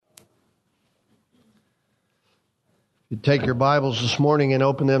You take your Bibles this morning and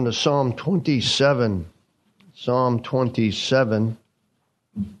open them to Psalm 27. Psalm 27.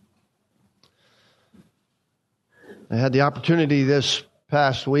 I had the opportunity this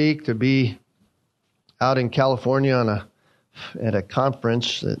past week to be out in California at a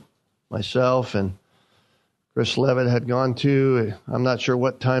conference that myself and Chris Levitt had gone to. I'm not sure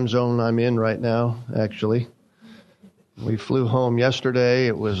what time zone I'm in right now, actually. We flew home yesterday.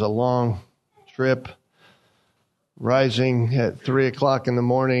 It was a long trip, rising at 3 o'clock in the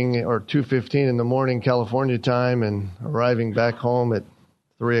morning or 2:15 in the morning California time and arriving back home at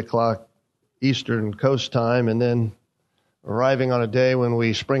 3 o'clock Eastern Coast time, and then arriving on a day when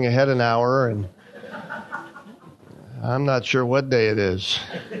we spring ahead an hour, and I'm not sure what day it is.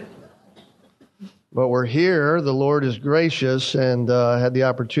 But we're here. The Lord is gracious, and I had the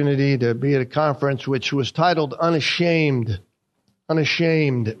opportunity to be at a conference which was titled Unashamed.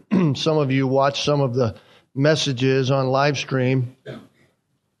 Unashamed. Some of you watched some of the messages on live stream. It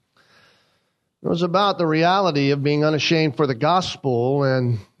was about the reality of being unashamed for the gospel,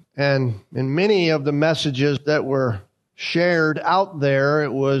 and in many of the messages that were shared out there,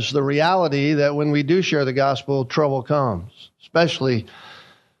 it was the reality that when we do share the gospel, trouble comes, especially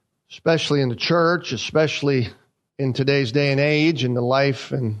in the church, especially in today's day and age, in the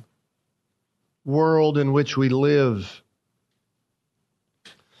life and world in which we live.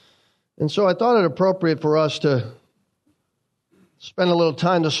 And so I thought it appropriate for us to spend a little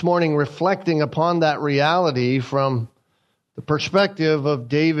time this morning reflecting upon that reality from the perspective of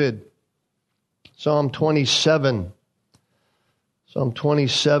David. Psalm 27. Psalm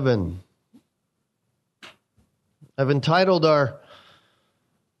 27. I've entitled our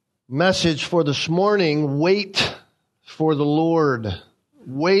message for this morning, Wait for the Lord.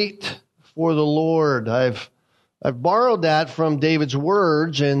 Wait for the Lord. I've borrowed that from David's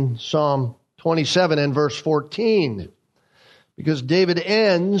words in Psalm 27 and verse 14, because David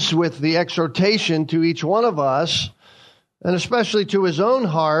ends with the exhortation to each one of us, and especially to his own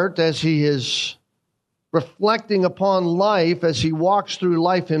heart as he is reflecting upon life, as he walks through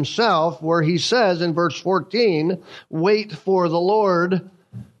life himself, where he says in verse 14, wait for the Lord.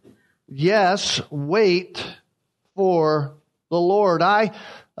 Yes, wait for the Lord. I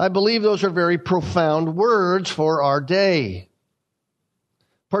believe those are very profound words for our day,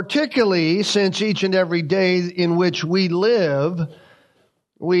 particularly since each and every day in which we live,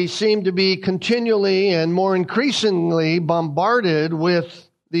 we seem to be continually and more increasingly bombarded with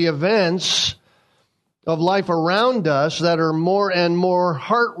the events of life around us that are more and more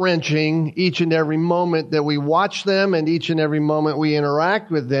heart-wrenching each and every moment that we watch them and each and every moment we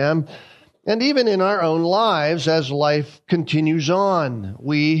interact with them. And even in our own lives, as life continues on,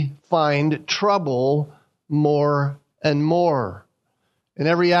 we find trouble more and more. In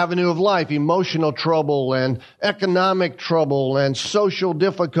every avenue of life, emotional trouble and economic trouble and social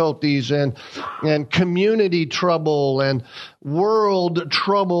difficulties and community trouble and world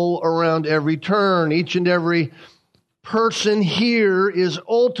trouble around every turn. Each and every person here is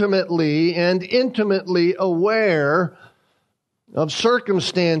ultimately and intimately aware of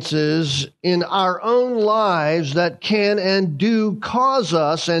circumstances in our own lives that can and do cause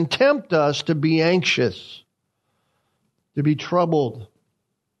us and tempt us to be anxious, to be troubled.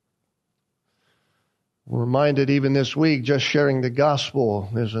 We're reminded even this week, just sharing the gospel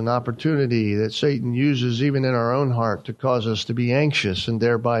is an opportunity that Satan uses even in our own heart to cause us to be anxious and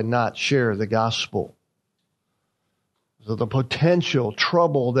thereby not share the gospel. So the potential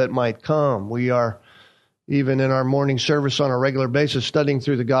trouble that might come. We are even in our morning service on a regular basis studying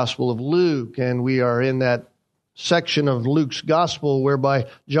through the Gospel of Luke, and we are in that section of Luke's Gospel whereby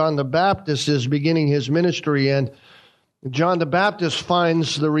John the Baptist is beginning his ministry, and John the Baptist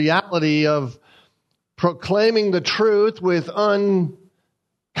finds the reality of proclaiming the truth with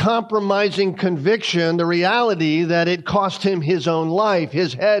uncompromising conviction, the reality that it cost him his own life.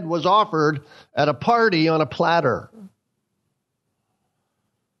 His head was offered at a party on a platter.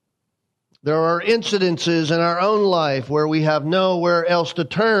 There are incidences in our own life where we have nowhere else to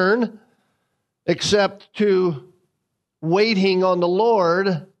turn except to waiting on the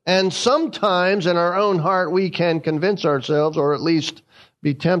Lord. And sometimes in our own heart we can convince ourselves, or at least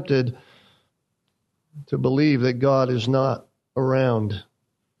be tempted, to believe that God is not around.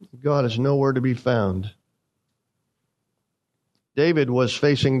 God is nowhere to be found. David was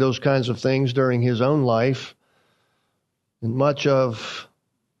facing those kinds of things during his own life, and much of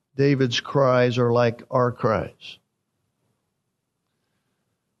David's cries are like our cries.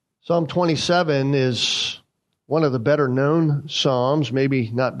 Psalm 27 is one of the better known Psalms,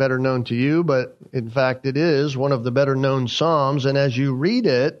 maybe not better known to you, but in fact it is one of the better known Psalms. And as you read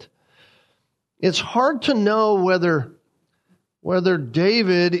it, it's hard to know whether whether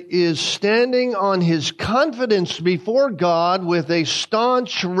David is standing on his confidence before God with a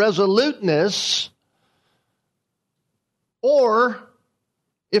staunch resoluteness, or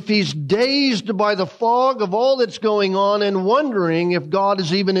if he's dazed by the fog of all that's going on and wondering if God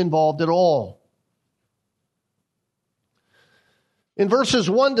is even involved at all. In verses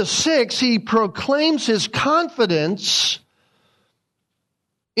 1 to 6, he proclaims his confidence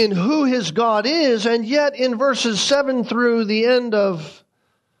in who his God is, and yet in verses 7 through the end of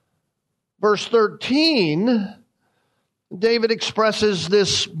verse 13, David expresses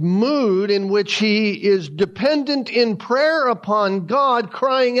this mood in which he is dependent in prayer upon God,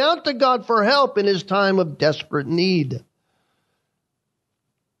 crying out to God for help in his time of desperate need.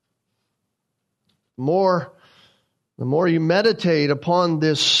 The more you meditate upon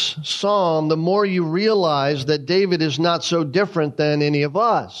this psalm, the more you realize that David is not so different than any of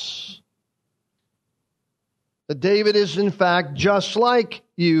us. That David is, in fact, just like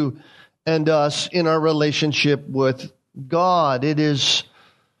you and us in our relationship with God. It is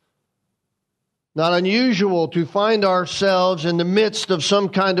not unusual to find ourselves in the midst of some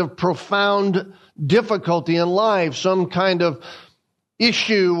kind of profound difficulty in life, some kind of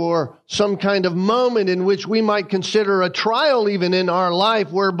issue or some kind of moment in which we might consider a trial even in our life,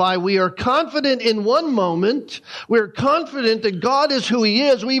 whereby we are confident in one moment, we're confident that God is who He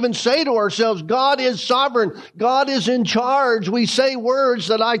is. We even say to ourselves, God is sovereign, God is in charge. We say words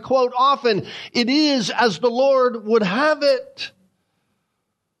that I quote often, it is as the Lord would have it.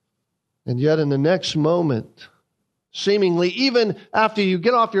 And yet in the next moment, seemingly, even after you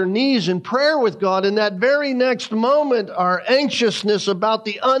get off your knees in prayer with God, in that very next moment, our anxiousness about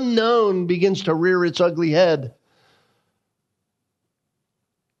the unknown begins to rear its ugly head.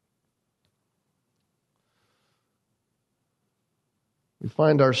 We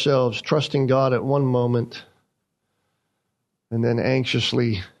find ourselves trusting God at one moment and then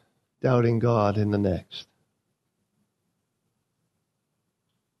anxiously doubting God in the next.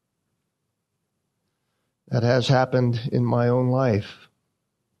 That has happened in my own life.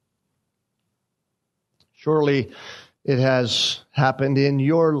 Surely it has happened in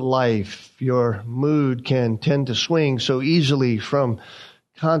your life. Your mood can tend to swing so easily from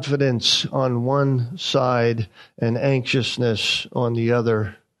confidence on one side and anxiousness on the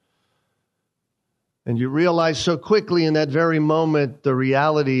other. And you realize so quickly in that very moment the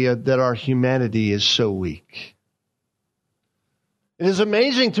reality that our humanity is so weak. It is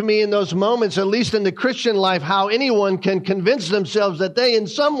amazing to me in those moments, at least in the Christian life, how anyone can convince themselves that they in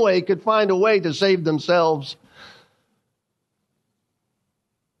some way could find a way to save themselves.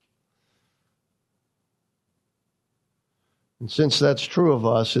 And since that's true of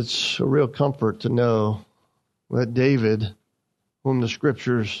us, it's a real comfort to know that David, whom the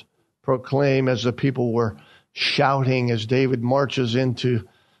Scriptures proclaim as the people were shouting as David marches into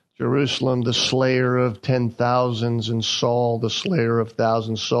Jerusalem, the slayer of 10,000s, and Saul, the slayer of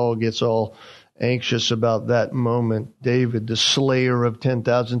thousands. Saul gets all anxious about that moment. David, the slayer of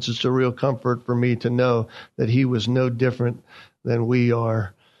 10,000s, it's a real comfort for me to know that he was no different than we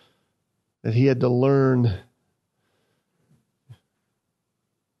are. That he had to learn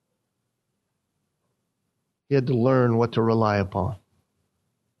what to rely upon.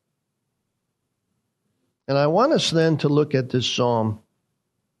 And I want us then to look at this psalm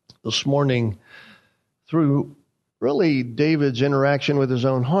this morning through really David's interaction with his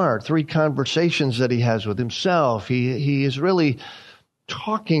own heart, 3 conversations that he has with himself. He is really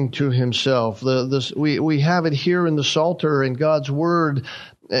talking to himself. We have it here in the Psalter in God's Word,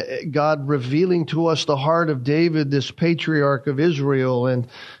 God revealing to us the heart of David, this patriarch of Israel, and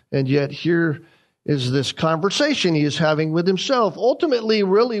yet here is this conversation he is having with himself, ultimately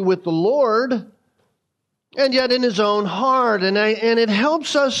really with the Lord, and yet in his own heart. And it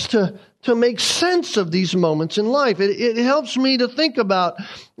helps us to make sense of these moments in life. It helps me to think about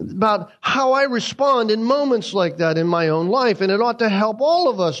how I respond in moments like that in my own life. And it ought to help all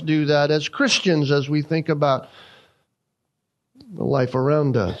of us do that as Christians as we think about the life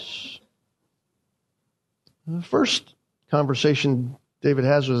around us. The first conversation David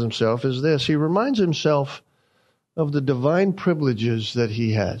has with himself is this. He reminds himself of the divine privileges that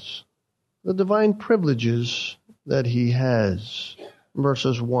he has. The divine privileges that he has.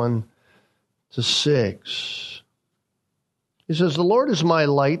 Verses 1 to 6. He says, "The Lord is my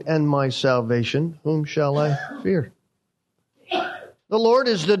light and my salvation. Whom shall I fear? The Lord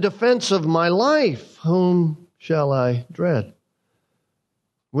is the defense of my life. Whom shall I dread?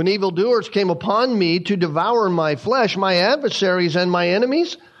 When evildoers came upon me to devour my flesh, my adversaries and my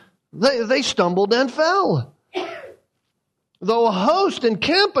enemies, they stumbled and fell. Though a host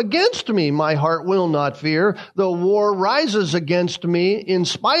encamp against me, my heart will not fear. Though war rises against me, in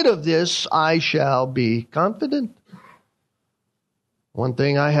spite of this, I shall be confident. One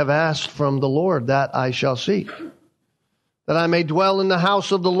thing I have asked from the Lord, that I shall seek, that I may dwell in the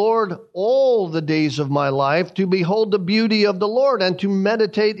house of the Lord all the days of my life, to behold the beauty of the Lord and to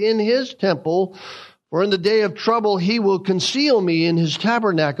meditate in his temple. For in the day of trouble he will conceal me in his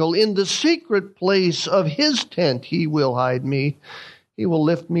tabernacle. In the secret place of his tent he will hide me. He will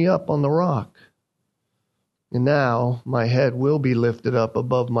lift me up on the rock. And now my head will be lifted up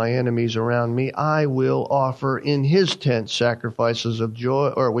above my enemies around me. I will offer in his tent sacrifices of joy,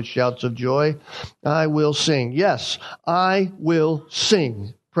 or with shouts of joy. I will sing. Yes, I will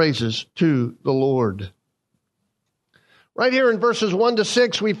sing praises to the Lord. Right here in verses 1 to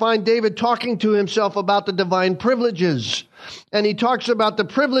 6, we find David talking to himself about the divine privileges. And he talks about the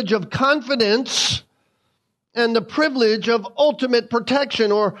privilege of confidence and the privilege of ultimate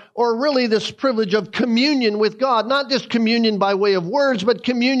protection, or really this privilege of communion with God. Not just communion by way of words, but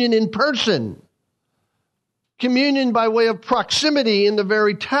communion in person. Communion by way of proximity in the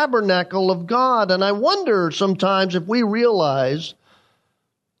very tabernacle of God. And I wonder sometimes if we realize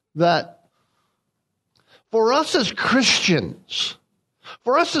that for us as Christians,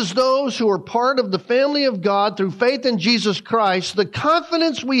 for us as those who are part of the family of God through faith in Jesus Christ, the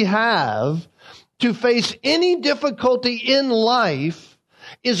confidence we have to face any difficulty in life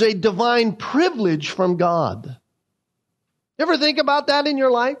is a divine privilege from God. Ever think about that in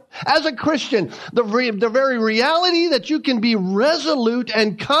your life? As a Christian, the very reality that you can be resolute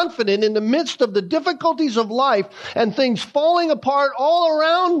and confident in the midst of the difficulties of life and things falling apart all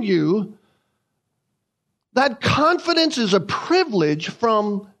around you, that confidence is a privilege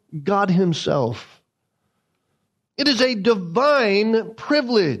from God himself. It is a divine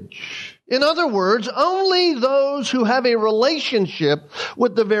privilege. In other words, only those who have a relationship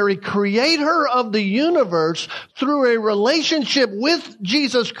with the very creator of the universe through a relationship with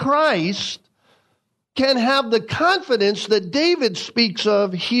Jesus Christ can have the confidence that David speaks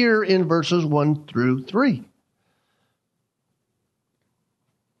of here in verses 1 through 3.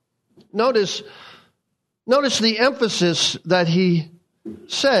 Notice the emphasis that he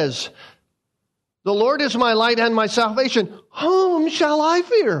says. The Lord is my light and my salvation. Whom shall I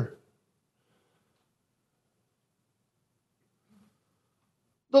fear?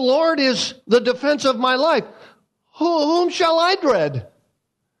 The Lord is the defense of my life. Whom shall I dread?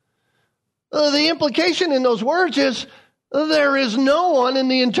 The implication in those words is there is no one in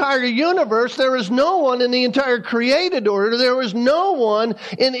the entire universe, there is no one in the entire created order, there is no one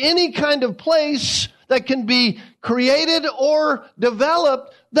in any kind of place that can be created or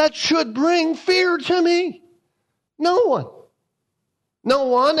developed that should bring fear to me. No one. No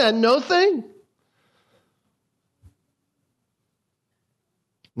one and no thing.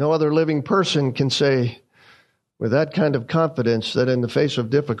 No other living person can say with that kind of confidence that in the face of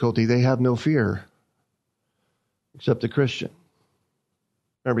difficulty they have no fear, except the Christian.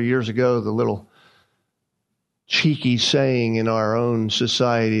 Remember years ago, the little cheeky saying in our own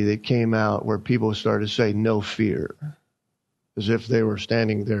society that came out where people started to say no fear, as if they were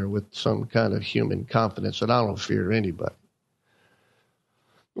standing there with some kind of human confidence that I don't fear anybody.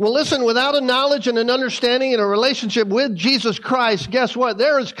 Well, listen, without a knowledge and an understanding and a relationship with Jesus Christ, guess what?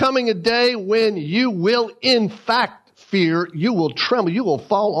 There is coming a day when you will in fact fear, you will tremble, you will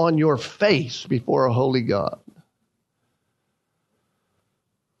fall on your face before a holy God.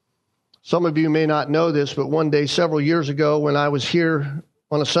 Some of you may not know this, but one day several years ago when I was here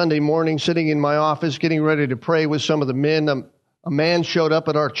on a Sunday morning sitting in my office getting ready to pray with some of the men, a man showed up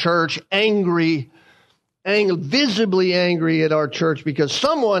at our church visibly angry at our church because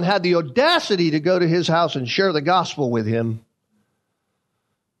someone had the audacity to go to his house and share the gospel with him.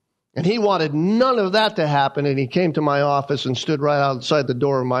 And he wanted none of that to happen, and he came to my office and stood right outside the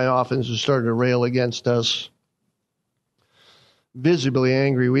door of my office and started to rail against us. Visibly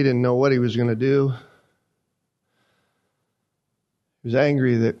angry. We didn't know what he was going to do. He was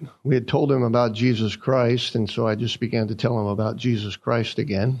angry that we had told him about Jesus Christ, and so I just began to tell him about Jesus Christ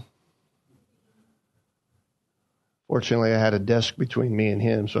again. Fortunately, I had a desk between me and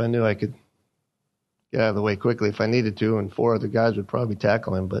him, so I knew I could get out of the way quickly if I needed to, and 4 other guys would probably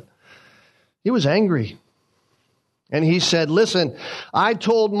tackle him. But he was angry. And he said, listen, I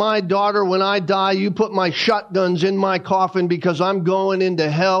told my daughter when I die, you put my shotguns in my coffin because I'm going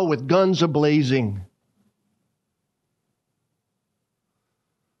into hell with guns a-blazing.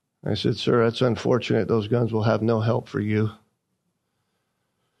 I said, sir, that's unfortunate. Those guns will have no help for you.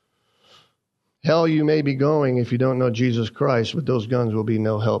 Hell you may be going if you don't know Jesus Christ, but those guns will be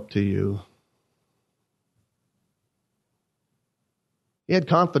no help to you. He had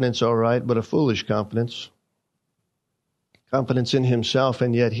confidence, all right, but a foolish confidence. Confidence in himself,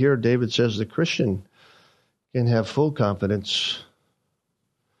 and yet here David says the Christian can have full confidence.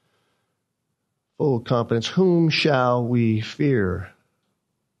 Full confidence. Whom shall we fear?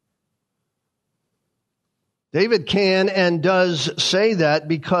 David can and does say that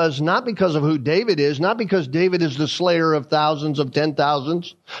not because of who David is, not because David is the slayer of thousands of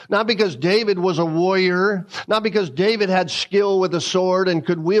 10,000s, not because David was a warrior, not because David had skill with a sword and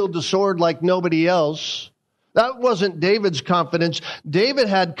could wield the sword like nobody else. That wasn't David's confidence. David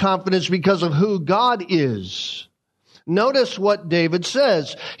had confidence because of who God is. Notice what David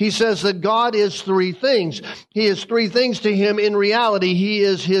says. He says that God is three things. He is three things to him in reality. He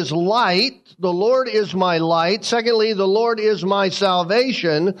is his light. The Lord is my light. Secondly, the Lord is my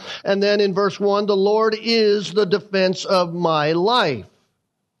salvation. And then in verse 1, the Lord is the defense of my life.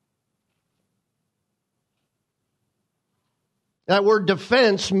 That word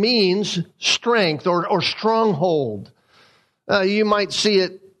defense means strength or stronghold. You might see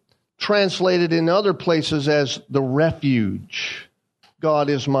it translated in other places as the refuge. God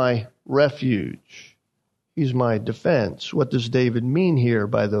is my refuge. He's my defense. What does David mean here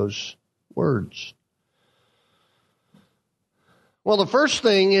by those words? Well, the first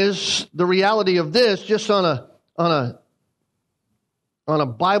thing is the reality of this, just on a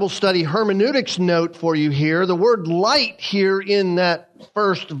Bible study hermeneutics note for you here. The word light here in that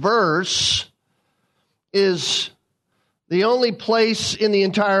first verse is the only place in the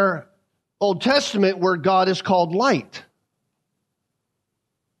entire Old Testament where God is called light.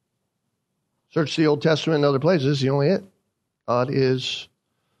 Search the Old Testament in other places, you only it. God is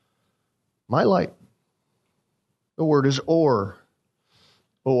my light. The word is or.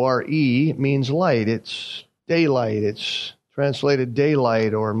 O-R-E means light. It's daylight. It's translated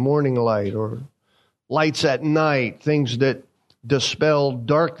daylight or morning light or lights at night, things that dispel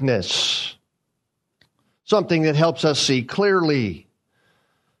darkness. Something that helps us see clearly.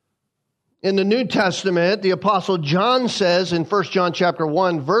 In the New Testament, the Apostle John says in 1 John chapter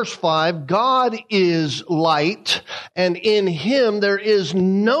 1, verse 5, God is light, and in him there is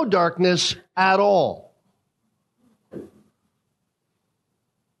no darkness at all.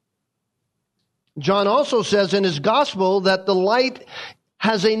 John also says in his gospel that the light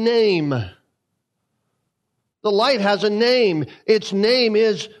has a name. The light has a name. Its name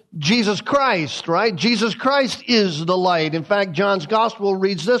is Jesus Christ, right? Jesus Christ is the light. In fact, John's gospel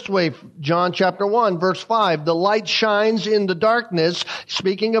reads this way, John chapter 1, verse 5. The light shines in the darkness,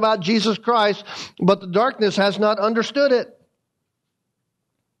 speaking about Jesus Christ, but the darkness has not understood it.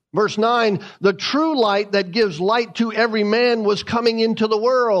 Verse 9, the true light that gives light to every man was coming into the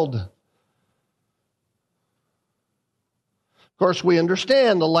world. Of course, we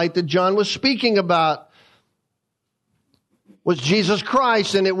understand the light that John was speaking about was Jesus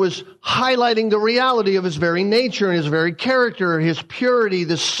Christ, and it was highlighting the reality of his very nature and his very character, his purity,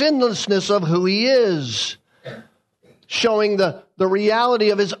 the sinlessness of who he is, showing the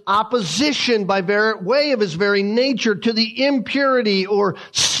reality of his opposition by way of his very nature to the impurity or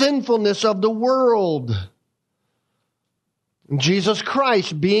sinfulness of the world. Jesus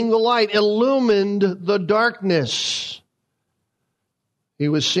Christ, being the light, illumined the darkness. He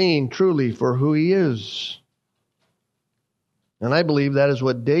was seen truly for who he is. And I believe that is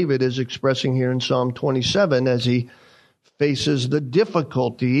what David is expressing here in Psalm 27 as he faces the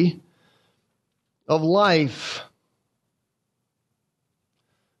difficulty of life.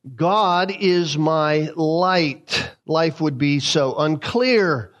 God is my light. Life would be so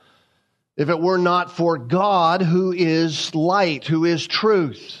unclear if it were not for God, who is light, who is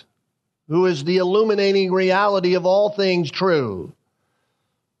truth, who is the illuminating reality of all things true.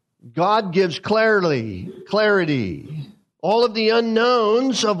 God gives clarity. All of the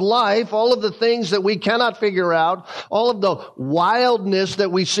unknowns of life, all of the things that we cannot figure out, all of the wildness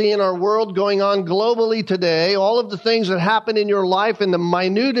that we see in our world going on globally today, all of the things that happen in your life, and the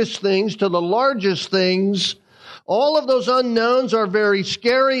minutest things to the largest things, all of those unknowns are very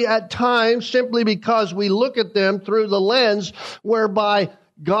scary at times simply because we look at them through the lens whereby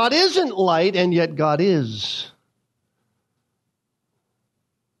God isn't light and yet God is.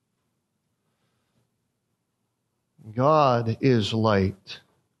 God is light.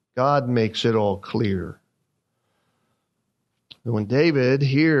 God makes it all clear. When David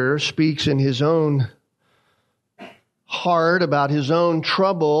here speaks in his own heart about his own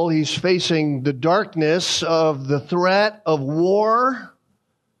trouble, he's facing the darkness of the threat of war,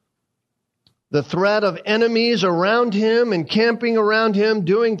 the threat of enemies around him and camping around him,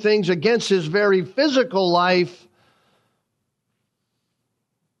 doing things against his very physical life.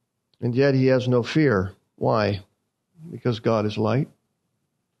 And yet he has no fear. Why? Because God is light.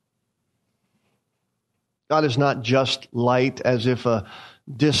 God is not just light as if a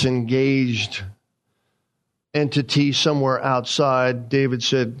disengaged entity somewhere outside. David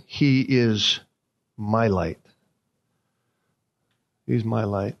said, He is my light. He's my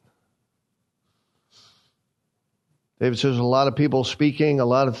light. David says, a lot of people speaking, a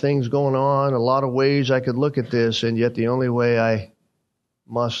lot of things going on, a lot of ways I could look at this, and yet the only way I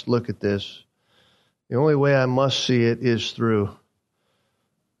must look at this, the only way I must see it is through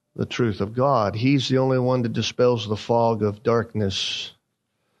the truth of God. He's the only one that dispels the fog of darkness.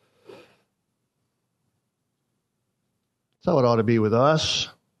 That's how it ought to be with us.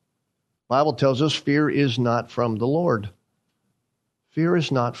 The Bible tells us fear is not from the Lord. Fear is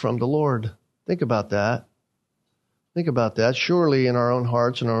not from the Lord. Think about that. Think about that. Surely in our own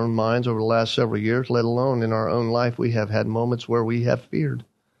hearts and our own minds over the last several years, let alone in our own life, we have had moments where we have feared.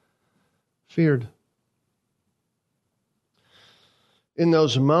 Feared. In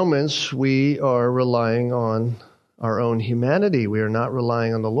those moments, we are relying on our own humanity. We are not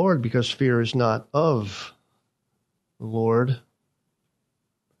relying on the Lord because fear is not of the Lord.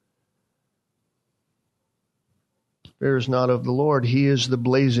 Fear is not of the Lord. He is the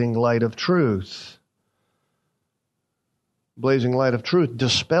blazing light of truth. Blazing light of truth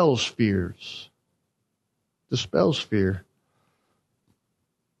dispels fears. Dispels fear.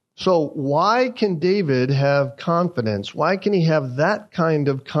 So why can David have confidence? Why can he have that kind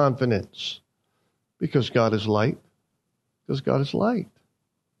of confidence? Because God is light. Because God is light.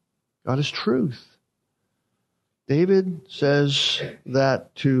 God is truth. David says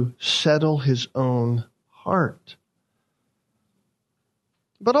that to settle his own heart.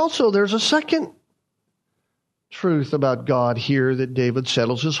 But also there's a second truth about God here that David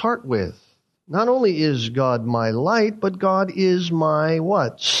settles his heart with. Not only is God my light, but God is my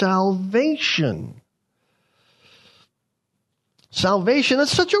what? Salvation. Salvation,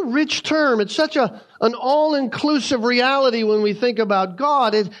 that's such a rich term. It's such an all-inclusive reality when we think about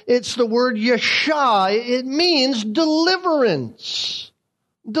God. It's the word Yeshua. It means deliverance.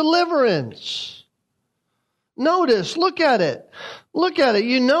 Deliverance. Notice, look at it. Look at it.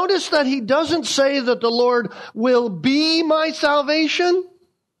 You notice that he doesn't say that the Lord will be my salvation.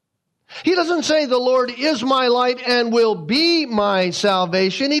 He doesn't say the Lord is my light and will be my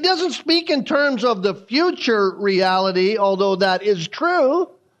salvation. He doesn't speak in terms of the future reality, although that is true.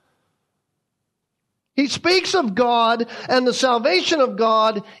 He speaks of God and the salvation of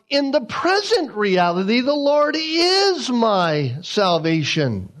God in the present reality. The Lord is my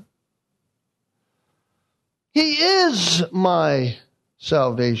salvation. He is my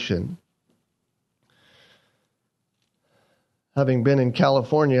salvation. Having been in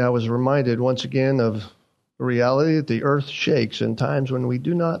California, I was reminded once again of the reality that the earth shakes in times when we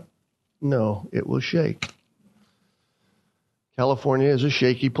do not know it will shake. California is a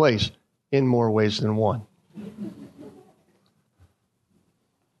shaky place in more ways than one.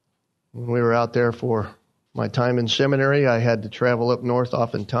 When we were out there for my time in seminary, I had to travel up north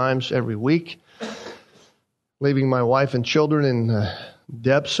oftentimes every week, leaving my wife and children in the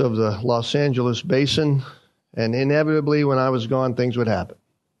depths of the Los Angeles basin. And inevitably, when I was gone, things would happen.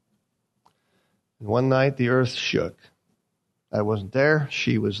 And one night, the earth shook. I wasn't there.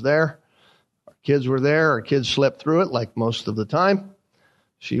 She was there. Our kids were there. Our kids slept through it like most of the time.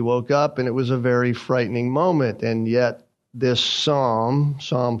 She woke up, and it was a very frightening moment. And yet, this psalm,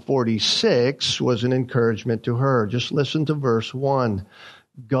 Psalm 46, was an encouragement to her. Just listen to verse 1.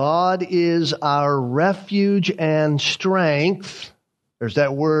 God is our refuge and strength. There's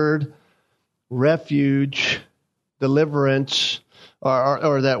that word, refuge, deliverance,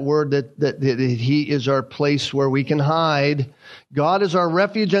 or that word that He is our place where we can hide. God is our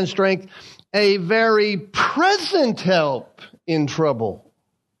refuge and strength, a very present help in trouble.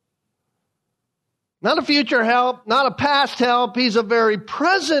 Not a future help, not a past help. He's a very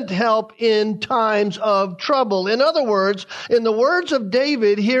present help in times of trouble. In other words, in the words of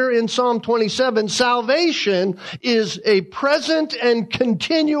David here in Psalm 27, salvation is a present and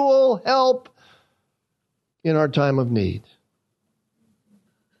continual help in our time of need.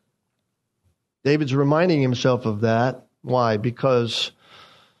 David's reminding himself of that. Why? Because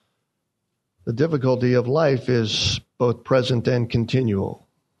the difficulty of life is both present and continual.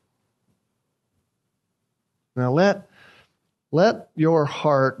 Now let your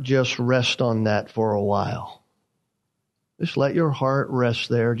heart just rest on that for a while. Just let your heart rest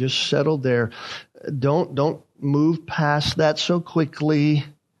there. Just settle there. Don't move past that so quickly.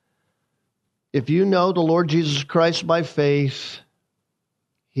 If you know the Lord Jesus Christ by faith,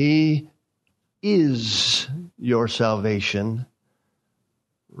 He is your salvation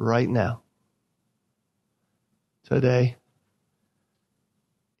right now. Today.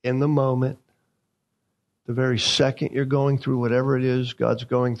 In the moment. the very second you're going through whatever it is God's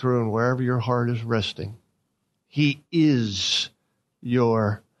going through and wherever your heart is resting. He is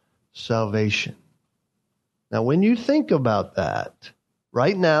your salvation. Now, when you think about that,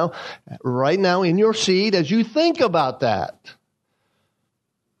 right now in your seat, as you think about that,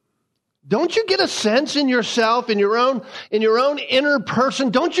 don't you get a sense in yourself, in your own inner person,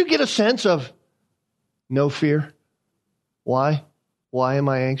 don't you get a sense of no fear? Why? Why am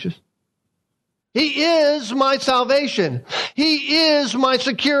I anxious? He is my salvation. He is my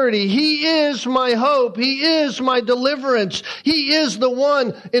security. He is my hope. He is my deliverance. He is the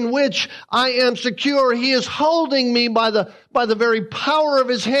one in which I am secure. He is holding me by the very power of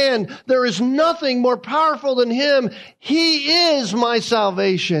his hand. There is nothing more powerful than him. He is my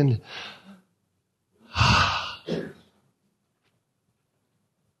salvation. I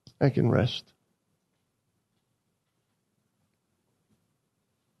can rest.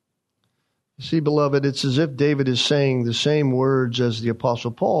 See, beloved, it's as if David is saying the same words as the Apostle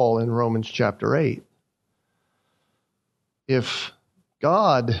Paul in Romans chapter 8. If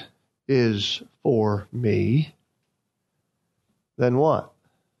God is for me, then what?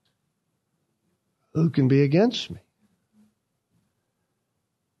 Who can be against me?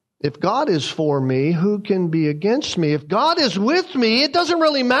 If God is for me, who can be against me? If God is with me, it doesn't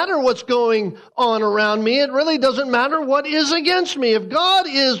really matter what's going on around me. It really doesn't matter what is against me. If God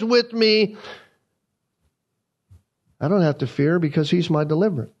is with me, I don't have to fear because he's my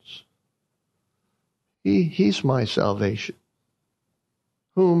deliverance. He's my salvation.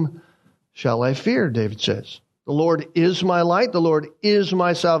 Whom shall I fear, David says. The Lord is my light. The Lord is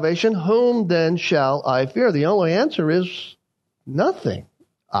my salvation. Whom then shall I fear? The only answer is nothing.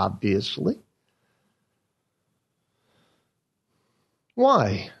 Obviously.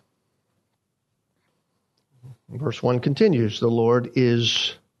 Why? Verse 1 continues, the Lord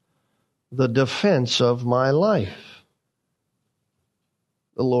is the defense of my life.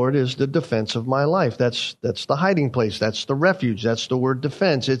 The Lord is the defense of my life. That's the hiding place. That's the refuge. That's the word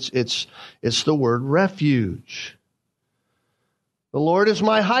defense. It's the word refuge. The Lord is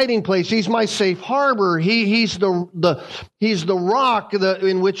my hiding place. He's my safe harbor. He's the rock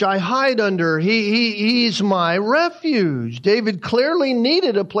in which I hide under. He's my refuge. David clearly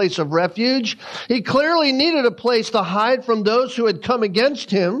needed a place of refuge. He clearly needed a place to hide from those who had come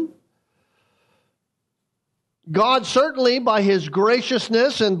against him. God certainly, by his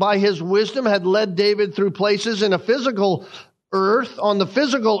graciousness and by his wisdom, had led David through places in a physical earth, on the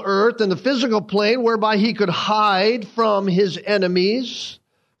physical earth and the physical plane, whereby he could hide from his enemies,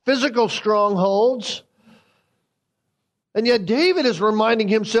 physical strongholds. And yet David is reminding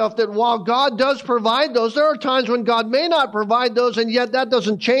himself that while God does provide those, there are times when God may not provide those, and yet that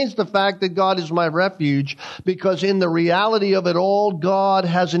doesn't change the fact that God is my refuge, because in the reality of it all, God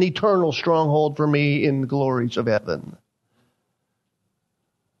has an eternal stronghold for me in the glories of heaven.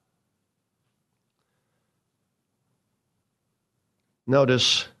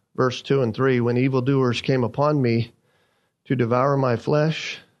 Notice verse 2 and 3, when evildoers came upon me to devour my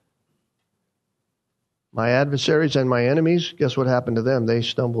flesh, my adversaries and my enemies, guess what happened to them? They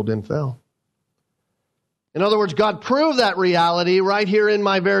stumbled and fell. In other words, God proved that reality right here in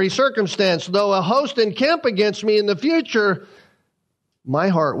my very circumstance. Though a host encamp against me in the future, my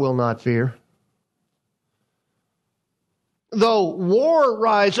heart will not fear. Though war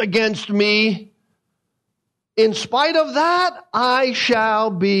rise against me, in spite of that, I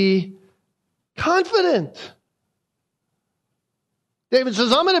shall be confident. David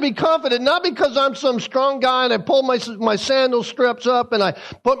says, I'm going to be confident, not because I'm some strong guy and I pulled my sandal straps up and I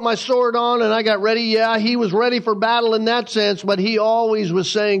put my sword on and I got ready. Yeah, he was ready for battle in that sense, but he always was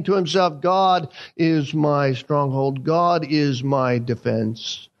saying to himself, God is my stronghold. God is my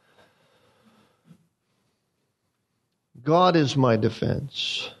defense. God is my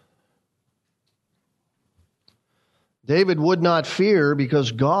defense. David would not fear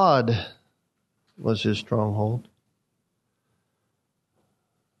because God was his stronghold.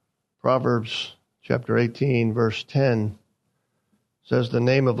 Proverbs chapter 18, verse 10 says, the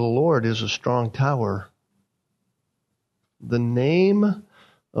name of the Lord is a strong tower. The name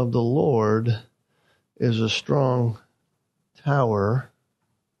of the Lord is a strong tower,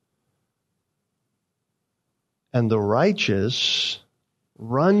 and the righteous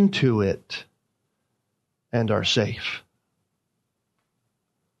run to it and are safe.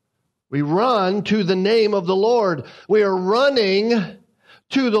 We run to the name of the Lord. We are running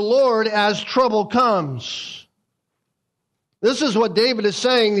to the Lord as trouble comes. This is what David is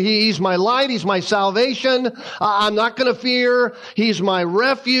saying. He's my light. He's my salvation. I'm not going to fear. He's my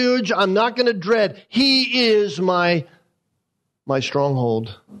refuge. I'm not going to dread. He is my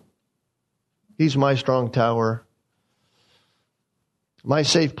stronghold. He's my strong tower. My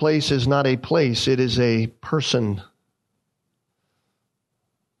safe place is not a place, it is a person.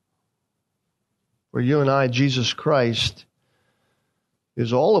 For you and I, Jesus Christ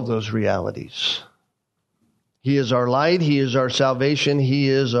is all of those realities. He is our light, He is our salvation, He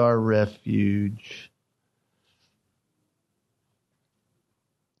is our refuge.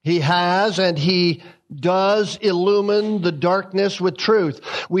 He has and He does illumine the darkness with truth.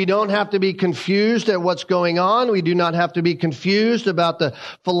 We don't have to be confused at what's going on. We do not have to be confused about the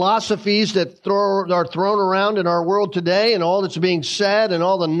philosophies that are thrown around in our world today and all that's being said and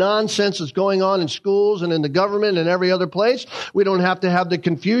all the nonsense that's going on in schools and in the government and every other place. We don't have to have the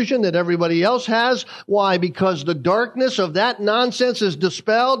confusion that everybody else has. Why? Because the darkness of that nonsense is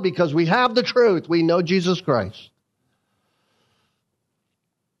dispelled because we have the truth. We know Jesus Christ.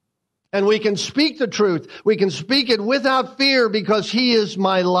 And we can speak the truth. We can speak it without fear because He is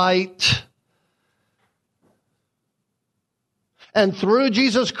my light. And through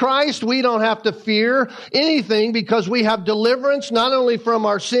Jesus Christ, we don't have to fear anything because we have deliverance not only from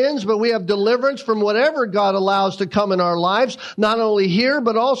our sins, but we have deliverance from whatever God allows to come in our lives, not only here,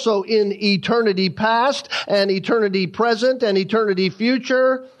 but also in eternity past and eternity present and eternity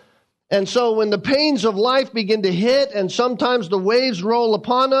future. And so when the pains of life begin to hit and sometimes the waves roll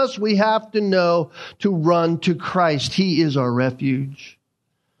upon us, we have to know to run to Christ. He is our refuge.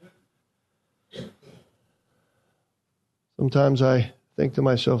 Sometimes I think to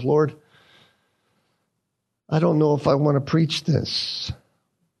myself, Lord, I don't know if I want to preach this.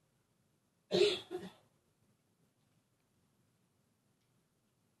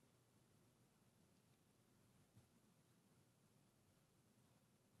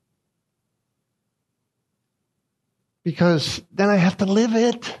 Because then I have to live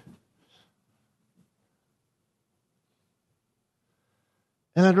it.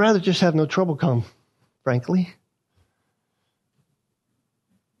 And I'd rather just have no trouble come, frankly.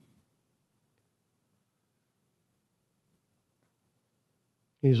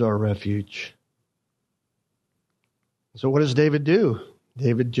 He's our refuge. So what does David do?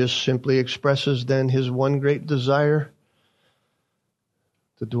 David just simply expresses then his one great desire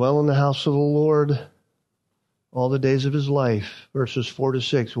to dwell in the house of the Lord all the days of his life. Verses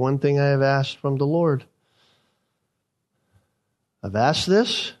 4-6. One thing I have asked from the Lord. I've asked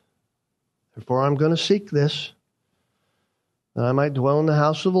this, therefore I'm going to seek this, that I might dwell in the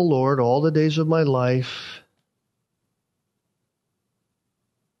house of the Lord all the days of my life,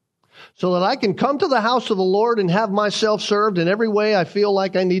 so that I can come to the house of the Lord and have myself served in every way I feel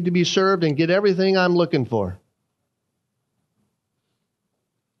like I need to be served and get everything I'm looking for. Is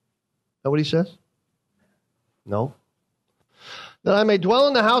that what he says? No. That I may dwell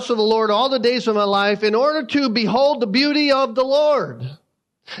in the house of the Lord all the days of my life in order to behold the beauty of the Lord,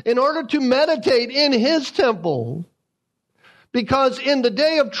 in order to meditate in His temple. Because in the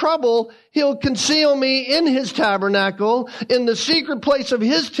day of trouble, He'll conceal me in His tabernacle. In the secret place of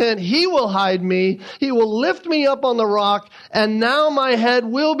His tent, He will hide me. He will lift me up on the rock. And now my head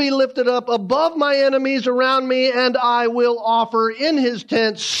will be lifted up above my enemies around me. And I will offer in His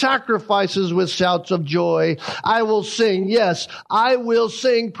tent sacrifices with shouts of joy. I will sing. Yes, I will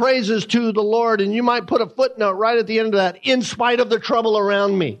sing praises to the Lord. And you might put a footnote right at the end of that. In spite of the trouble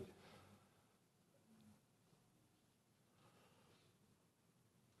around me.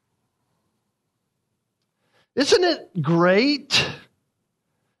 Isn't it great?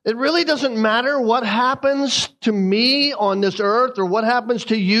 It really doesn't matter what happens to me on this earth or what happens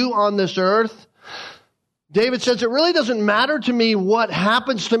to you on this earth. David says, it really doesn't matter to me what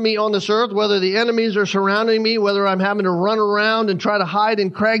happens to me on this earth, whether the enemies are surrounding me, whether I'm having to run around and try to hide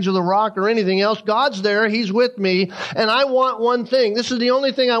in crags of the rock or anything else. God's there. He's with me. And I want one thing. This is the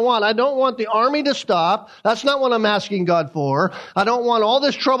only thing I want. I don't want the army to stop. That's not what I'm asking God for. I don't want all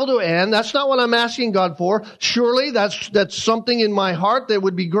this trouble to end. That's not what I'm asking God for. Surely that's something in my heart that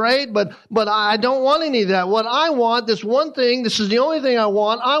would be great, but I don't want any of that. What I want, this one thing, this is the only thing I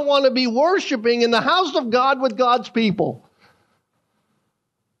want to be worshiping in the house of God with God's people.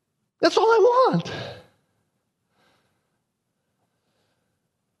 That's all I want.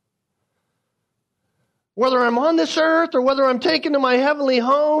 Whether I'm on this earth or whether I'm taken to my heavenly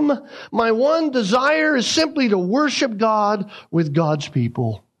home, my one desire is simply to worship God with God's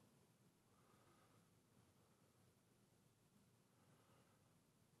people.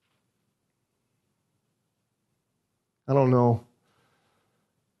 I don't know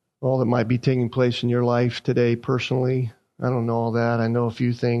all that might be taking place in your life today personally. I don't know all that. I know a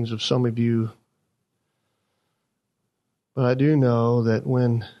few things of some of you. But I do know that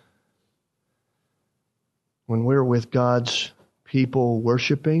when we're with God's people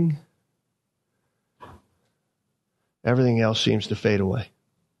worshiping, everything else seems to fade away.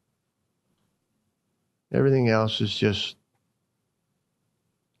 Everything else is just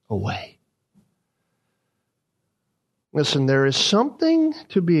away. Listen, there is something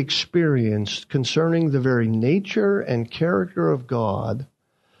to be experienced concerning the very nature and character of God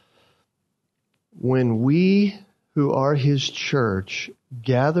when we who are His church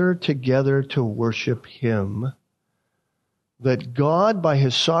gather together to worship Him, that God, by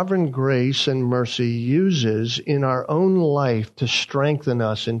His sovereign grace and mercy, uses in our own life to strengthen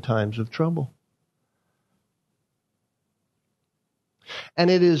us in times of trouble. And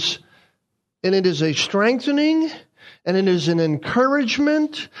it is a strengthening, and it is an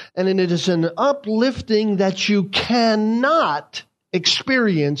encouragement, and it is an uplifting that you cannot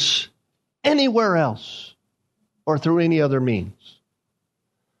experience anywhere else or through any other means.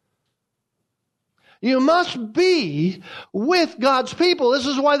 You must be with God's people. This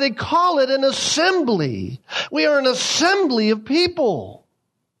is why they call it an assembly. We are an assembly of people.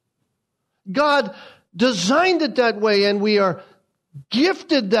 God designed it that way, and we are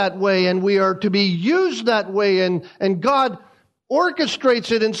gifted that way, and we are to be used that way, and God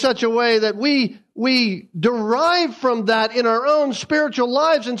orchestrates it in such a way that we derive from that in our own spiritual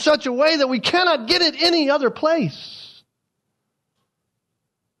lives in such a way that we cannot get it any other place.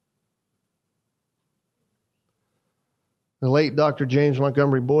 The late Dr. James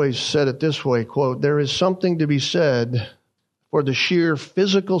Montgomery Boyce said it this way, quote, "There is something to be said for the sheer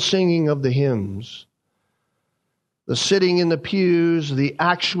physical singing of the hymns, the sitting in the pews, the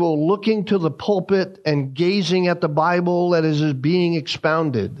actual looking to the pulpit and gazing at the Bible that is being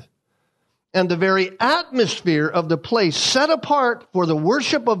expounded, and the very atmosphere of the place set apart for the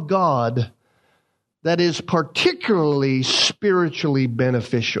worship of God that is particularly spiritually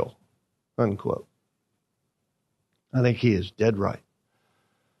beneficial," unquote. I think he is dead right.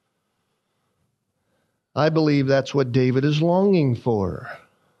 I believe that's what David is longing for.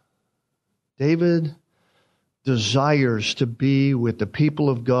 David desires to be with the people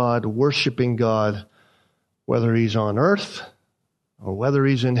of God, worshiping God, whether he's on earth or whether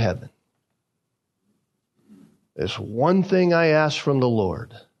he's in heaven. There's one thing I ask from the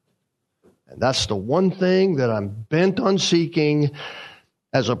Lord, and that's the one thing that I'm bent on seeking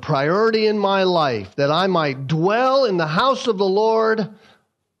as a priority in my life, that I might dwell in the house of the Lord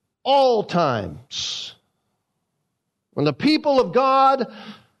all times. When the people of God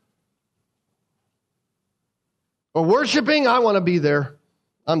are worshiping, I want to be there.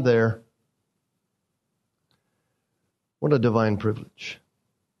 I'm there. What a divine privilege.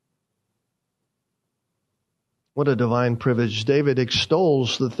 What a divine privilege. David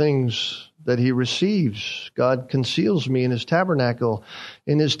extols the things that he receives. God conceals me in His tabernacle.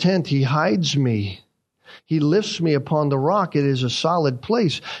 In His tent, He hides me. He lifts me upon the rock. It is a solid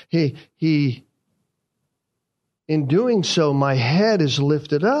place. In doing so, my head is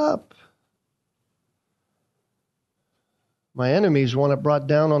lifted up. My enemies want it brought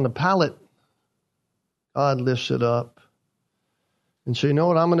down on the pallet. God lifts it up. And so you know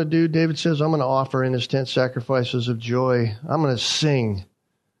what I'm going to do? David says, I'm going to offer in His tent sacrifices of joy. I'm going to sing.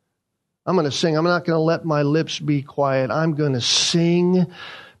 I'm going to sing. I'm not going to let my lips be quiet. I'm going to sing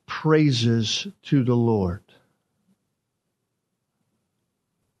praises to the Lord.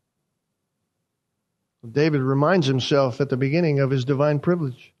 David reminds himself at the beginning of his divine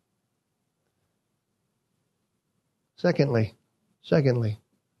privilege. Secondly,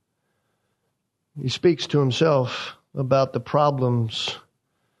 he speaks to himself about the problems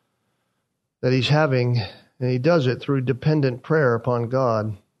that he's having, and he does it through dependent prayer upon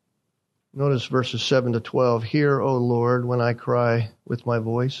God. Notice verses 7 to 12. Hear, O Lord, when I cry with my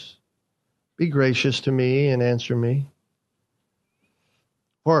voice. Be gracious to me and answer me.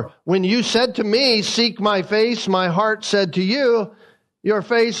 For when you said to me, seek my face, my heart said to you, your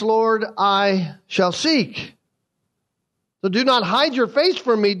face, Lord, I shall seek. So do not hide your face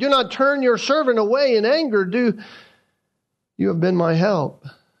from me. Do not turn your servant away in anger. You have been my help.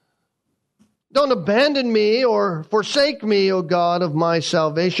 Don't abandon me or forsake me, O God of my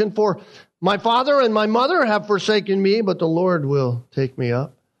salvation. For my father and my mother have forsaken me, but the Lord will take me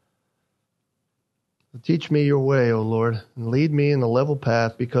up. Teach me your way, O Lord, and lead me in the level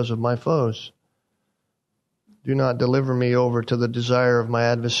path because of my foes. Do not deliver me over to the desire of my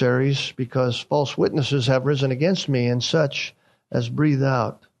adversaries, because false witnesses have risen against me, and such as breathe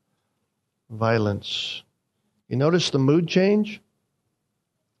out violence. You notice the mood change?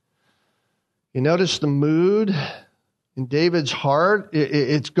 You notice the mood in David's heart?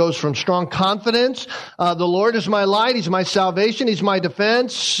 It goes from strong confidence. The Lord is my light. He's my salvation. He's my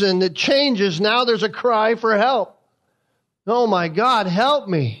defense. And it changes. Now there's a cry for help. Oh my God, help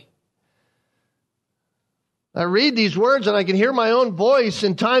me. I read these words and I can hear my own voice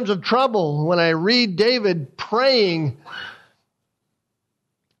in times of trouble when I read David praying.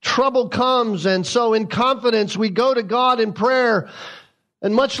 Trouble comes, and so in confidence we go to God in prayer.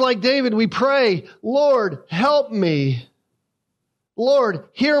 And much like David, we pray, Lord, help me. Lord,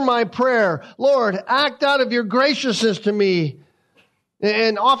 hear my prayer. Lord, act out of your graciousness to me.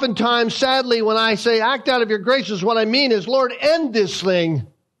 And oftentimes, sadly, when I say act out of your graciousness, what I mean is, Lord, end this thing.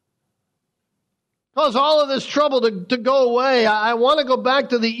 Cause all of this trouble to go away. I want to go back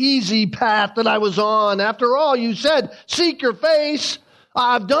to the easy path that I was on. After all, you said, seek your face.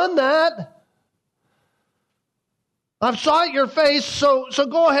 I've done that. I've sought your face, so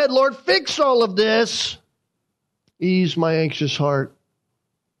go ahead, Lord, fix all of this. Ease my anxious heart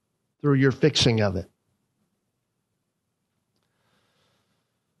through your fixing of it.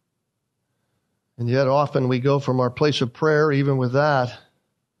 And yet often we go from our place of prayer, even with that,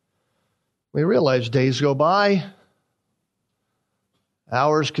 we realize days go by,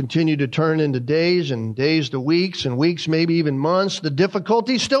 hours continue to turn into days, and days to weeks, and weeks maybe even months. The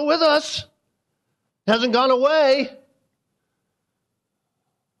difficulty's still with us. It hasn't gone away.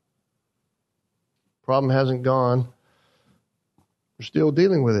 Problem hasn't gone. We're still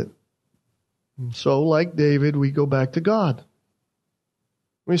dealing with it. And so, like David, we go back to God.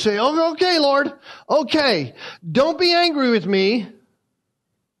 We say, oh, okay, Lord, okay, don't be angry with me.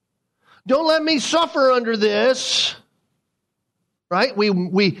 Don't let me suffer under this. Right? We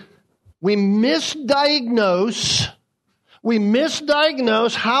misdiagnose. We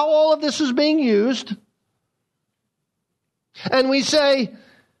misdiagnose how all of this is being used. And we say,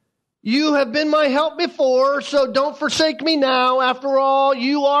 you have been my help before, so don't forsake me now. After all,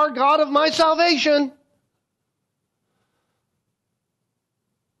 you are God of my salvation.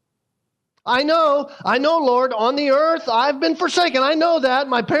 I know, Lord, on the earth I've been forsaken. I know that.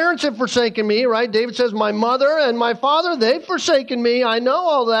 My parents have forsaken me, right? David says, my mother and my father, they've forsaken me. I know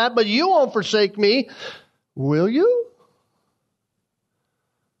all that, but you won't forsake me. Will you?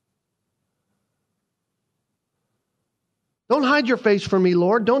 Don't hide your face from me,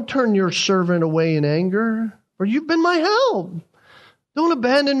 Lord. Don't turn your servant away in anger, for you've been my help. Don't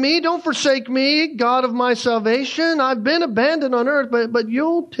abandon me. Don't forsake me, God of my salvation. I've been abandoned on earth, but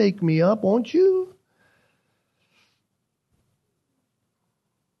you'll take me up, won't you?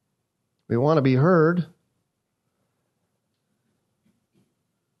 We want to be heard.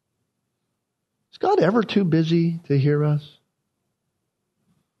 Is God ever too busy to hear us?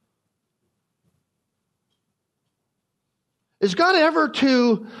 Is God ever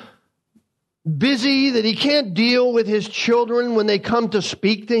too busy that he can't deal with his children when they come to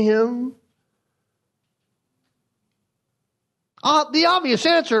speak to him? The obvious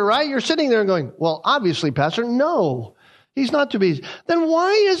answer, right? You're sitting there and going, well, obviously, Pastor, no, he's not too busy. Then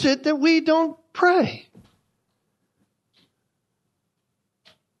why is it that we don't pray?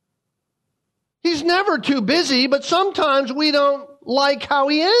 He's never too busy, but sometimes we don't like how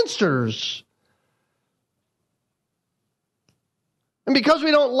he answers. And because we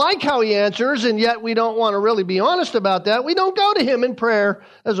don't like how he answers, and yet we don't want to really be honest about that, we don't go to him in prayer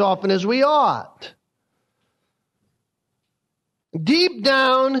as often as we ought. Deep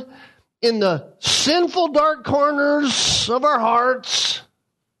down in the sinful dark corners of our hearts,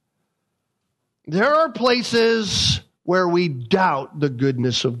 there are places where we doubt the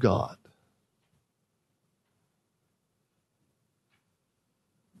goodness of God.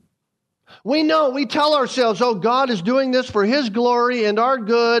 We know, we tell ourselves, oh, God is doing this for his glory and our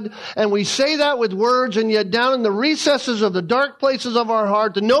good. And we say that with words, and yet down in the recesses of the dark places of our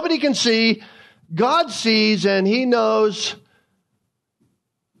heart that nobody can see, God sees and he knows.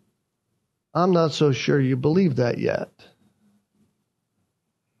 I'm not so sure you believe that yet.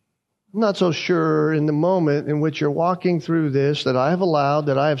 I'm not so sure in the moment in which you're walking through this that I have allowed,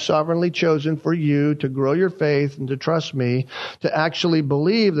 that I have sovereignly chosen for you to grow your faith and to trust me, to actually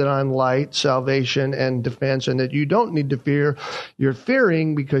believe that I'm light, salvation, and defense, and that you don't need to fear. You're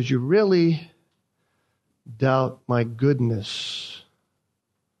fearing because you really doubt my goodness.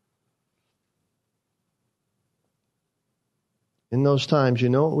 In those times, you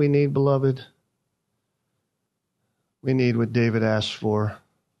know what we need, beloved? We need what David asked for.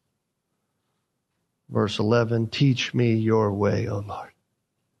 Verse 11, teach me your way, O Lord.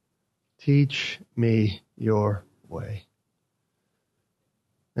 Teach me your way.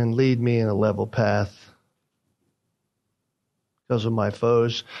 And lead me in a level path because of my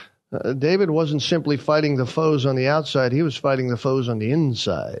foes. David wasn't simply fighting the foes on the outside. He was fighting the foes on the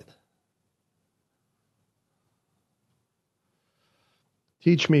inside.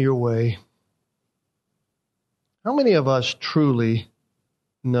 Teach me your way. How many of us truly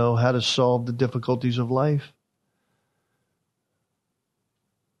know how to solve the difficulties of life?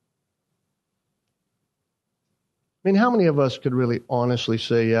 I mean, how many of us could really honestly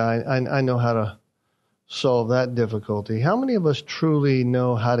say, yeah, I know how to solve that difficulty? How many of us truly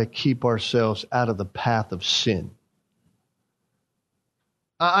know how to keep ourselves out of the path of sin?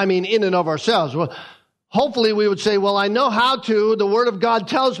 I mean, in and of ourselves. Well, hopefully we would say, well, I know how to. The Word of God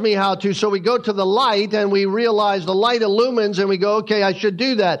tells me how to. So we go to the light and we realize the light illumines and we go, okay, I should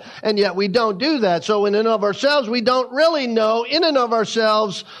do that. And yet we don't do that. So in and of ourselves, we don't really know in and of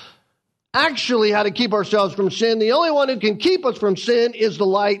ourselves actually how to keep ourselves from sin. The only one who can keep us from sin is the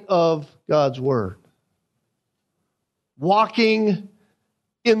light of God's Word. Walking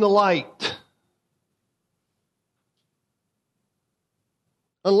in the light.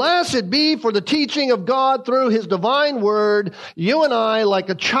 Unless it be for the teaching of God through His divine word, you and I, like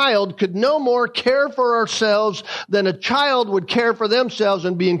a child, could no more care for ourselves than a child would care for themselves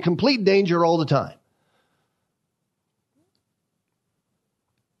and be in complete danger all the time.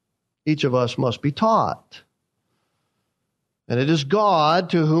 Each of us must be taught. And it is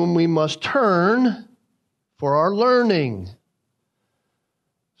God to whom we must turn for our learning.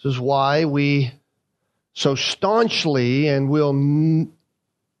 This is why we so staunchly and will,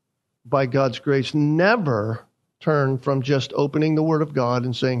 by God's grace, never turn from just opening the Word of God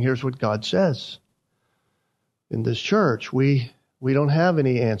and saying, here's what God says. In this church, we don't have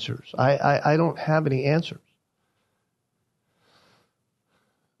any answers. I don't have any answers.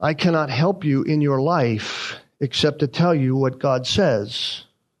 I cannot help you in your life except to tell you what God says.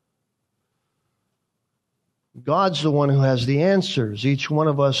 God's the one who has the answers. Each one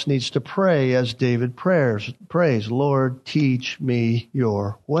of us needs to pray as David prays, Lord, teach me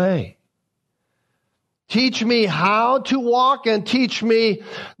your way. Teach me how to walk and teach me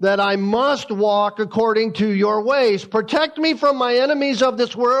that I must walk according to your ways. Protect me from my enemies of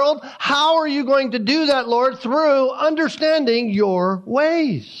this world. How are you going to do that, Lord? Through understanding your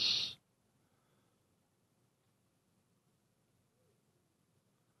ways.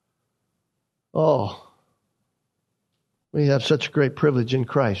 Oh, we have such a great privilege in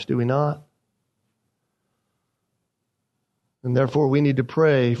Christ, do we not? And therefore we need to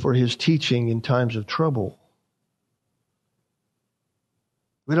pray for His teaching in times of trouble.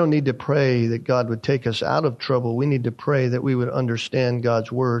 We don't need to pray that God would take us out of trouble. We need to pray that we would understand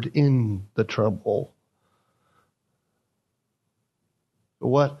God's word in the trouble.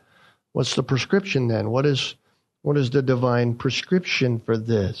 What's the prescription then? What is the divine prescription for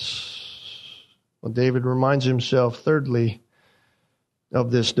this? Well, David reminds himself, thirdly, of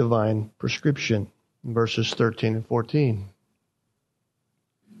this divine prescription in verses 13 and 14.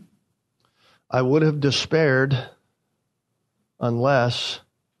 I would have despaired unless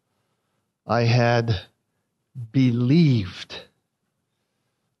I had believed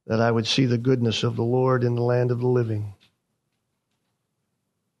that I would see the goodness of the Lord in the land of the living.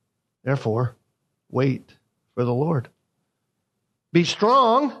 Therefore, wait for the Lord. Be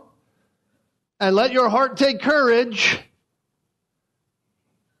strong and let your heart take courage.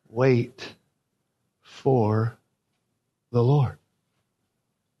 Wait for the Lord.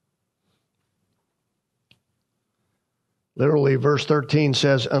 Literally, verse 13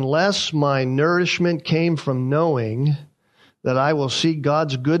 says, unless my nourishment came from knowing that I will see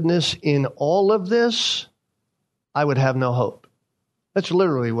God's goodness in all of this, I would have no hope. That's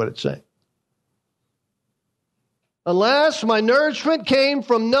literally what it's saying. Unless my nourishment came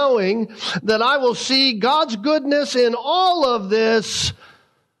from knowing that I will see God's goodness in all of this,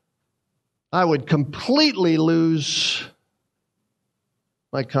 I would completely lose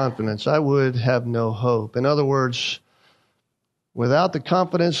my confidence. I would have no hope. In other words, without the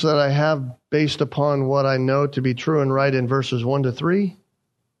confidence that I have based upon what I know to be true and right in verses 1 to 3,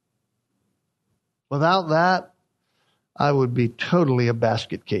 without that, I would be totally a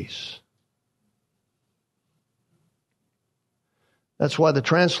basket case. That's why the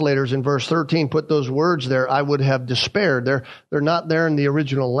translators in verse 13 put those words there, I would have despaired. They're not there in the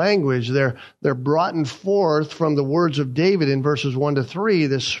original language. They're brought forth from the words of David in verses 1 to 3,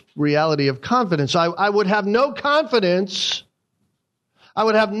 this reality of confidence. I would have no confidence. I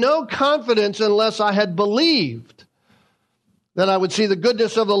would have no confidence unless I had believed that I would see the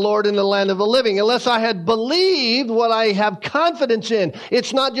goodness of the Lord in the land of the living. Unless I had believed what I have confidence in.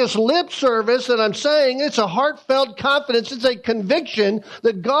 It's not just lip service that I'm saying. It's a heartfelt confidence. It's a conviction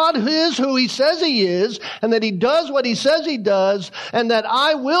that God is who He says He is, and that He does what He says He does, and that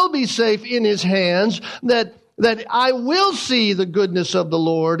I will be safe in His hands, that I will see the goodness of the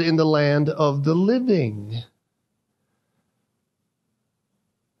Lord in the land of the living.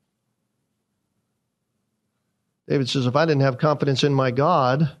 David says, if I didn't have confidence in my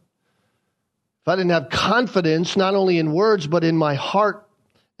God, if I didn't have confidence not only in words but in my heart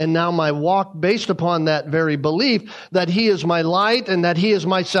and now my walk based upon that very belief that He is my light and that He is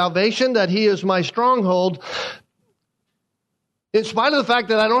my salvation, that He is my stronghold. In spite of the fact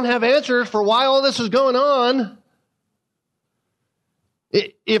that I don't have answers for why all this is going on,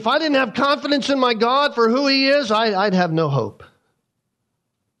 if I didn't have confidence in my God for who He is, I'd have no hope.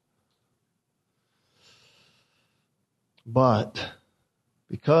 But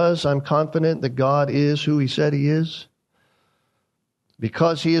because I'm confident that God is who He said He is,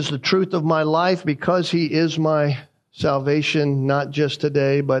 because He is the truth of my life, because He is my salvation, not just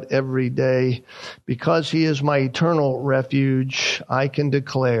today, but every day, because He is my eternal refuge, I can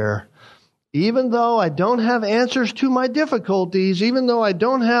declare, even though I don't have answers to my difficulties, even though I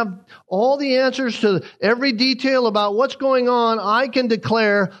don't have all the answers to every detail about what's going on, I can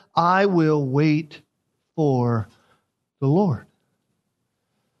declare, I will wait for the Lord.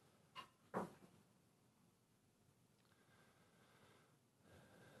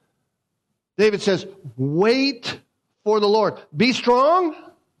 David says, wait for the Lord. Be strong.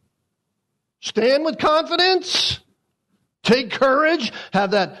 Stand with confidence. Take courage.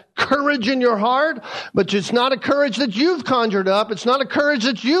 Have that courage in your heart. But it's not a courage that you've conjured up. It's not a courage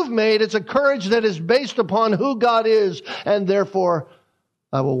that you've made. It's a courage that is based upon who God is. And therefore,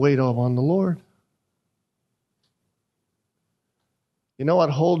 I will wait on the Lord. You know what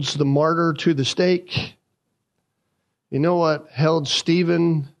holds the martyr to the stake? You know what held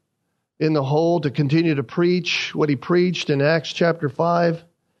Stephen in the hole to continue to preach what he preached in Acts chapter 5?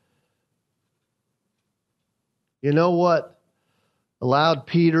 You know what allowed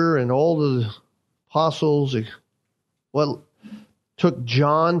Peter and all the apostles, what took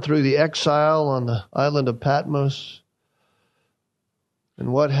John through the exile on the island of Patmos,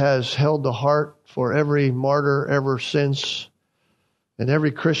 and what has held the heart for every martyr ever since, and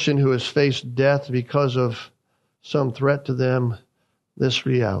every Christian who has faced death because of some threat to them, this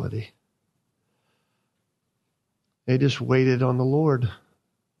reality. They just waited on the Lord.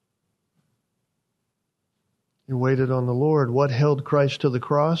 He waited on the Lord. What held Christ to the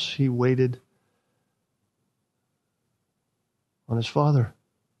cross? He waited on His Father.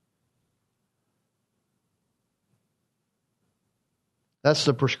 That's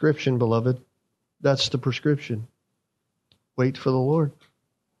the prescription, beloved. That's the prescription. Wait for the Lord.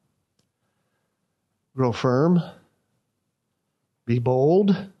 Grow firm. Be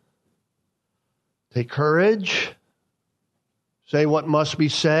bold. Take courage. Say what must be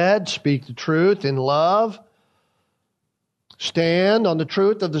said. Speak the truth in love. Stand on the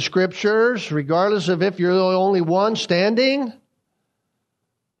truth of the Scriptures, regardless of if you're the only one standing.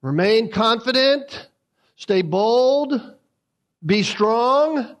 Remain confident. Stay bold. Be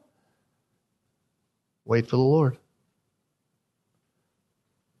strong. Wait for the Lord.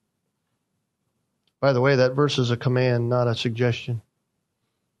 By the way, that verse is a command, not a suggestion.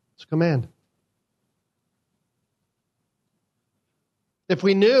 It's a command. If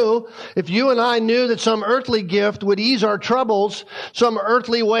you and I knew that some earthly gift would ease our troubles, some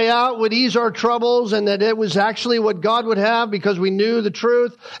earthly way out would ease our troubles, and that it was actually what God would have because we knew the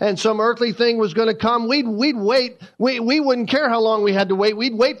truth, and some earthly thing was going to come, we'd wait. We wouldn't care how long we had to wait.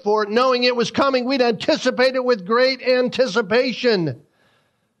 We'd wait for it, knowing it was coming. We'd anticipate it with great anticipation.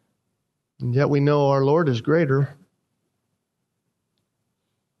 And yet we know our Lord is greater.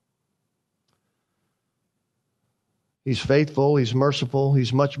 He's faithful. He's merciful.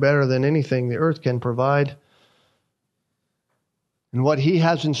 He's much better than anything the earth can provide. And what He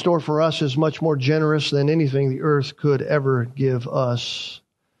has in store for us is much more generous than anything the earth could ever give us.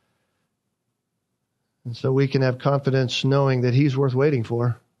 And so we can have confidence knowing that He's worth waiting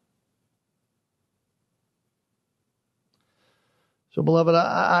for. So, beloved,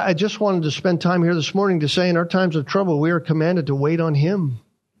 I just wanted to spend time here this morning to say in our times of trouble, we are commanded to wait on Him.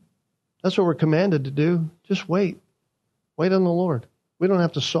 That's what we're commanded to do. Just wait. Wait on the Lord. We don't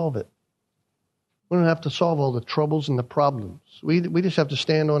have to solve it. We don't have to solve all the troubles and the problems. We just have to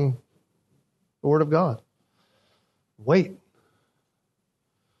stand on the Word of God. Wait.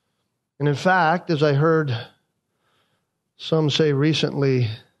 And in fact, as I heard some say recently,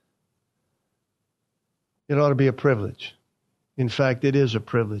 it ought to be a privilege. In fact, it is a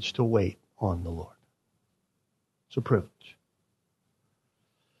privilege to wait on the Lord. It's a privilege.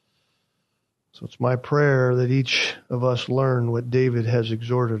 So it's my prayer that each of us learn what David has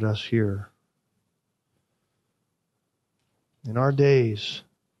exhorted us here. In our days,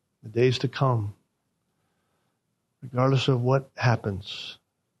 the days to come, regardless of what happens,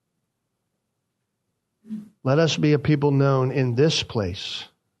 let us be a people known in this place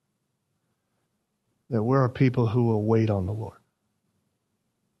that we're a people who will wait on the Lord.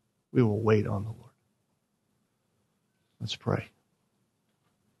 We will wait on the Lord. Let's pray.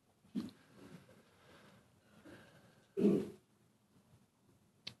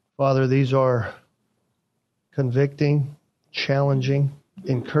 Father, these are convicting, challenging,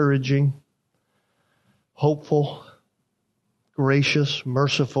 encouraging, hopeful, gracious,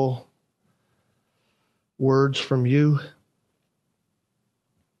 merciful words from you.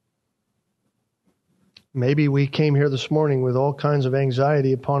 Maybe we came here this morning with all kinds of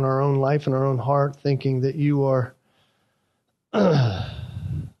anxiety upon our own life and our own heart, thinking that you are, that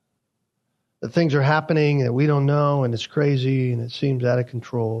things are happening that we don't know, and it's crazy and it seems out of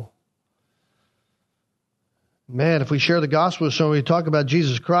control. Man, if we share the gospel with someone, we talk about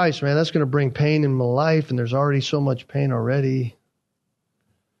Jesus Christ, man, that's going to bring pain in my life, and there's already so much pain already.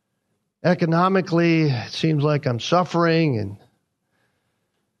 Economically, it seems like I'm suffering, and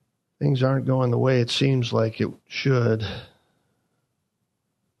things aren't going the way it seems like it should.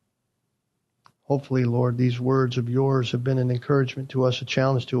 Hopefully, Lord, these words of yours have been an encouragement to us, a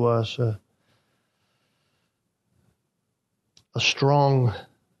challenge to us, a strong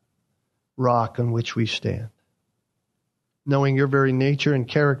rock on which we stand. Knowing your very nature and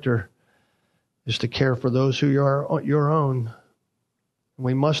character is to care for those who are your own.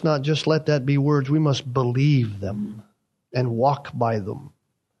 We must not just let that be words. We must believe them and walk by them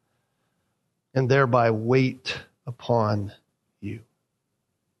and thereby wait upon you.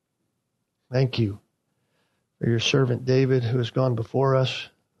 Thank you for your servant David who has gone before us.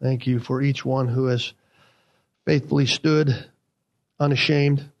 Thank you for each one who has faithfully stood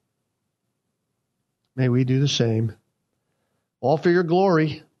unashamed. May we do the same. All for your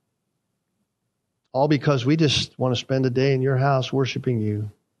glory. All because we just want to spend a day in your house worshiping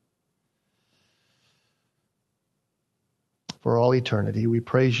you. For all eternity, we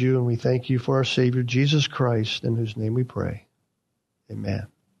praise you and we thank you for our Savior, Jesus Christ, in whose name we pray. Amen.